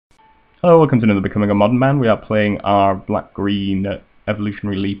Hello, welcome to another Becoming a Modern Man. We are playing our black-green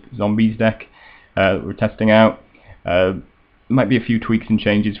Evolutionary Leap Zombies deck that we're testing out. Might be a few tweaks and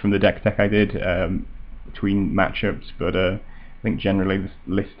changes from the deck I did between matchups, but I think generally this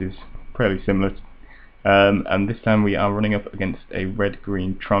list is fairly similar. And this time we are running up against a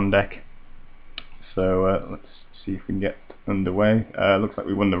red-green Tron deck. So let's see if we can get underway. Looks like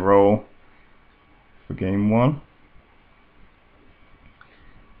we won the roll for game one.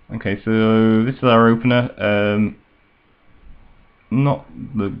 Okay, so this is our opener. Not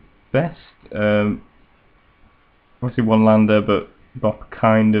the best. Obviously one lander, but Bop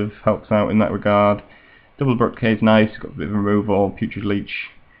kind of helps out in that regard. Double abrupt decay is nice, got a bit of removal, putrid leech,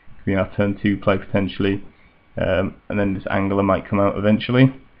 could be our turn 2 play potentially. And then this angler might come out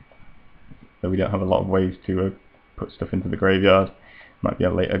eventually. So we don't have a lot of ways to put stuff into the graveyard. Might be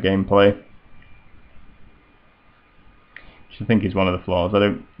a later gameplay. Which I think is one of the flaws. I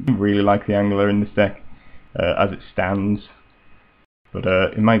don't really like the angler in this deck as it stands, but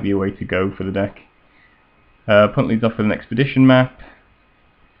it might be a way to go for the deck. Punt leads off with an expedition map.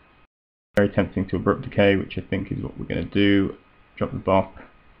 Very tempting to abrupt decay, which I think is what we're going to do. Drop the Bop,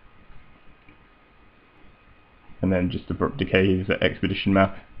 and then just abrupt decay his expedition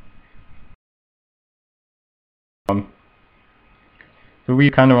map. So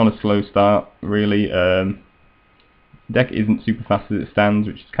we're kind of on a slow start, really. Deck isn't super fast as it stands,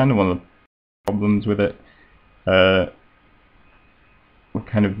 which is kind of one of the problems with it. We're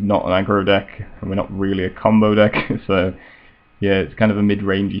kind of not an aggro deck, and we're not really a combo deck, so yeah, it's kind of a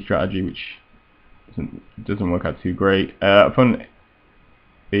mid-rangey strategy, which doesn't work out too great. Opponent,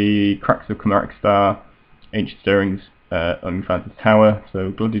 the Cracks of Chimeric Star, Ancient Stirrings only found his tower,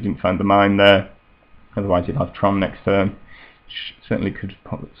 so glad he didn't find the mine there, otherwise he'd have Tron next turn, which certainly could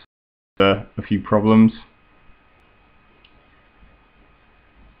pose a few problems.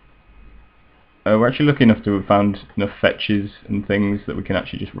 We're actually lucky enough to have found enough fetches and things that we can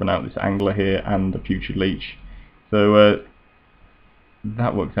actually just run out this angler here and a putrid leech. So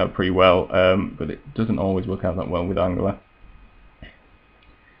that works out pretty well, but it doesn't always work out that well with angler.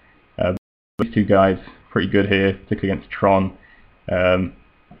 These two guys pretty good here, particularly against Tron.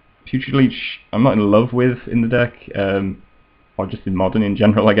 Putrid leech I'm not in love with in the deck, or just in modern in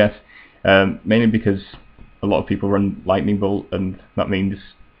general, I guess. Mainly because a lot of people run lightning bolt, and that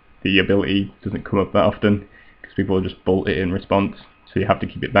means the ability doesn't come up that often because people will just bolt it in response, so you have to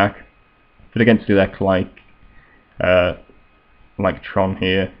keep it back. But against a deck like Tron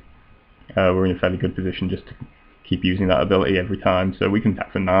here, we're in a fairly good position just to keep using that ability every time. So we can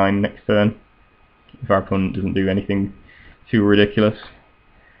tap for 9 next turn if our opponent doesn't do anything too ridiculous,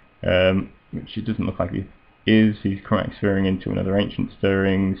 which it doesn't look like he is. He's chromatic sphering into another Ancient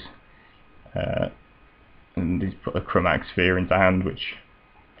Stirrings, and he's put a chromatic sphere into hand, which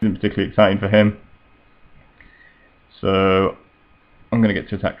isn't particularly exciting for him. So I'm going to get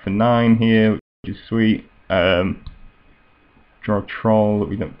to attack for 9 here, which is sweet. Draw a troll that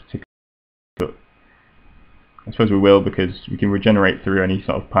we don't particularly, but I suppose we will, because we can regenerate through any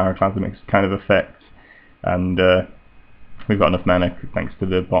sort of pyroclasmic kind of effect, and we've got enough mana thanks to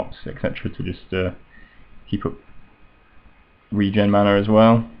the bots, etc., to just keep up regen mana as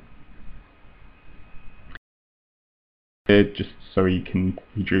well. Just so he's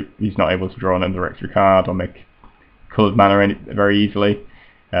not able to draw another extra card or make coloured mana very easily,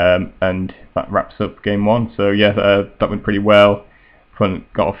 and that wraps up game one. So yeah, that went pretty well. We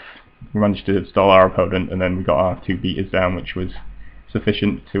managed to stall our opponent, and then we got our 2 beaters down, which was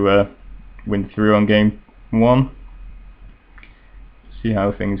sufficient to win through on game one. See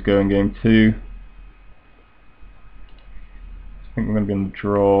how things go in game two. I think we're going to be on the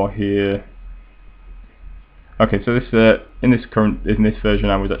draw here. Okay, so this in this version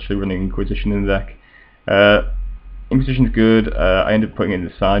I was actually running Inquisition in the deck. Inquisition's good. I ended up putting it in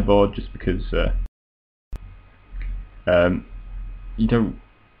the sideboard just because I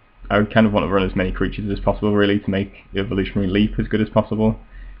would kind of want to run as many creatures as possible, really, to make the Evolutionary Leap as good as possible.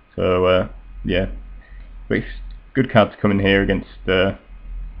 So yeah, but it's good card to come in here against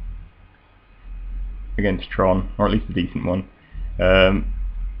Tron, or at least a decent one.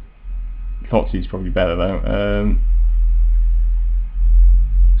 Thoughtseize is probably better though.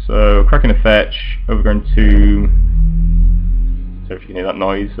 So cracking a fetch, overgrown tomb. So if you can hear that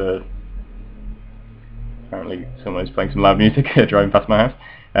noise, apparently someone is playing some loud music driving past my house.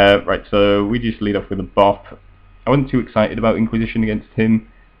 Right, so we just lead off with a Bop. I wasn't too excited about Inquisition against him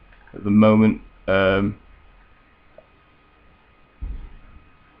at the moment.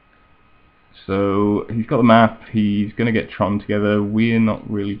 So he's got the map, he's going to get Tron together. We're not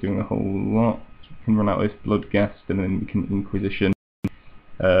really doing a whole lot. So we can run out this Bloodghast and then we can Inquisition.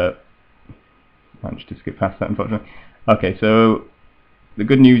 Managed to skip past that, unfortunately. Okay, so the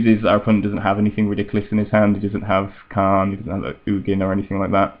good news is our opponent doesn't have anything ridiculous in his hand. He doesn't have Khan, he doesn't have Ugin or anything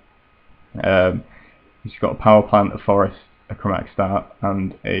like that. He's got a power plant, a forest, a chromatic start,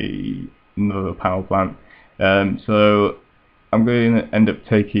 and another power plant. So I'm going to end up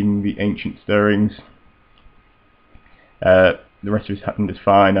taking the Ancient Stirrings. The rest of his hand is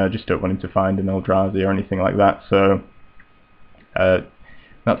fine. I just don't want him to find an Eldrazi or anything like that. So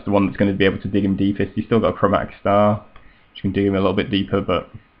that's the one that's going to be able to dig him deepest. He's still got a chromatic star, which can dig him a little bit deeper, but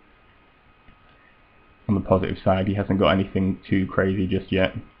on the positive side, he hasn't got anything too crazy just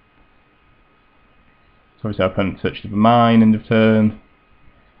yet. So obviously our opponent searches for mine end of turn.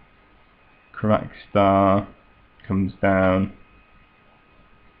 Chromatic star comes down.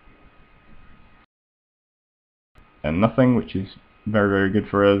 And nothing, which is very, very good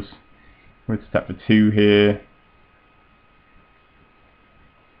for us. We're going to tap for 2 here.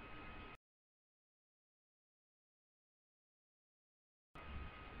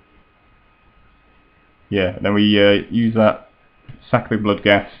 Yeah, and then we use that, sack the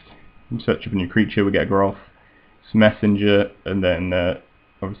Bloodghast, we search up a new creature, we get a Groth, Messenger, and then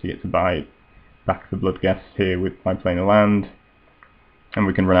obviously get to buy back the Bloodghast here by playing a land, and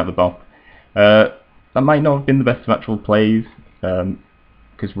we can run out the bop. That might not have been the best of actual plays,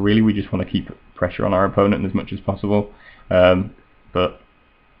 because really we just want to keep pressure on our opponent as much as possible, but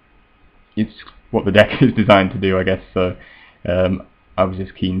it's what the deck is designed to do, I guess. So I was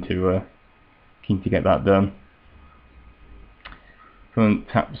just keen to get that done. Opponent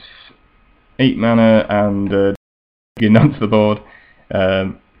taps 8 mana and get onto the board,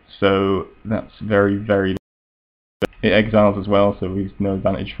 so that's very, very. It exiles as well, so we've no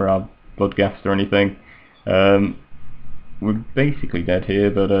advantage for our Bloodghast or anything. We're basically dead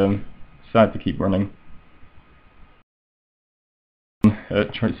here, but decide to keep running.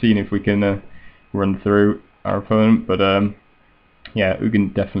 Seeing if we can run through our opponent, but yeah,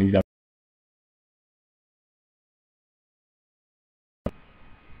 Ugin definitely does.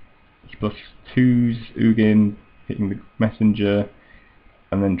 He plus 2s Ugin, hitting the Messenger,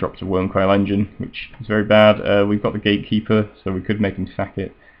 and then drops a Wormcoil Engine, which is very bad. We've got the Gatekeeper, so we could make him sack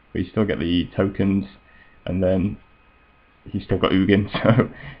it, but he's still got the tokens, and then he's still got Ugin, so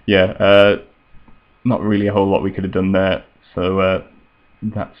yeah, not really a whole lot we could have done there, so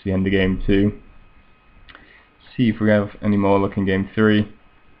that's the end of game 2. See if we have any more luck in game 3.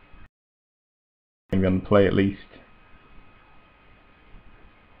 Maybe on the play at least.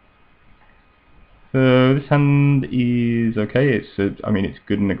 So this hand is okay. It's I mean, it's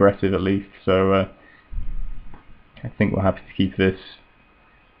good and aggressive at least. So I think we're happy to keep this.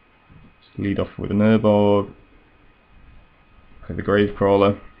 Just lead off with an Urborg. Play the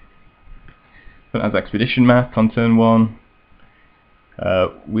Gravecrawler. But as Expedition Map on turn 1.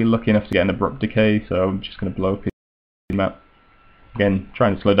 We're lucky enough to get an Abrupt Decay, so I'm just going to blow up his map. Again,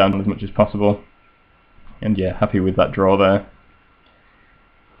 trying to slow down as much as possible. And yeah, happy with that draw there.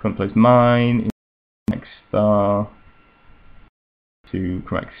 Front plays mine. Next star to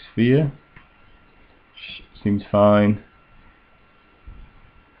Chromatic Sphere. Seems fine.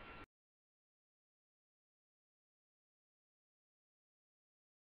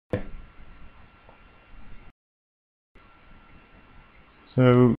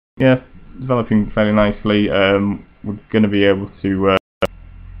 So yeah, developing fairly nicely. We're going to be able to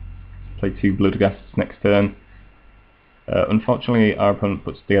play 2 Bloodghasts next turn. Unfortunately, our opponent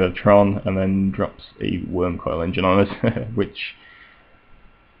puts together Tron and then drops a Wormcoil Engine on us, which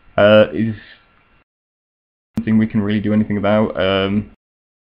is something we can really do anything about.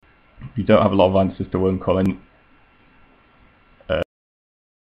 We don't have a lot of answers to Wormcoil Engine.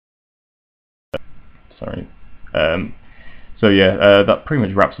 Sorry. So yeah, that pretty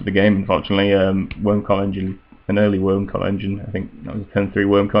much wraps up the game, unfortunately. Wormcoil Engine, an early Wormcoil Engine, I think that was a turn 3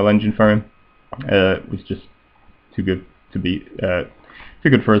 Wormcoil Engine for him. Was just too good to beat, too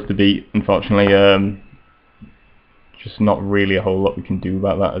good for us to beat, unfortunately. Just not really a whole lot we can do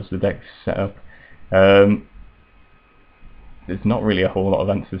about that as the deck's set up. There's not really a whole lot of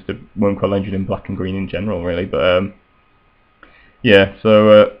answers to Wormcoil Engine in black and green in general, really, but yeah,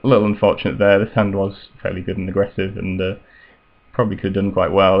 so a little unfortunate there. This hand was fairly good and aggressive, and probably could have done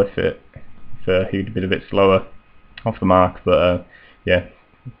quite well if he'd been a bit slower off the mark, but yeah,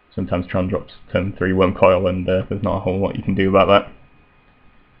 sometimes Tron drops turn 3 Wormcoil, and there's not a whole lot you can do about that.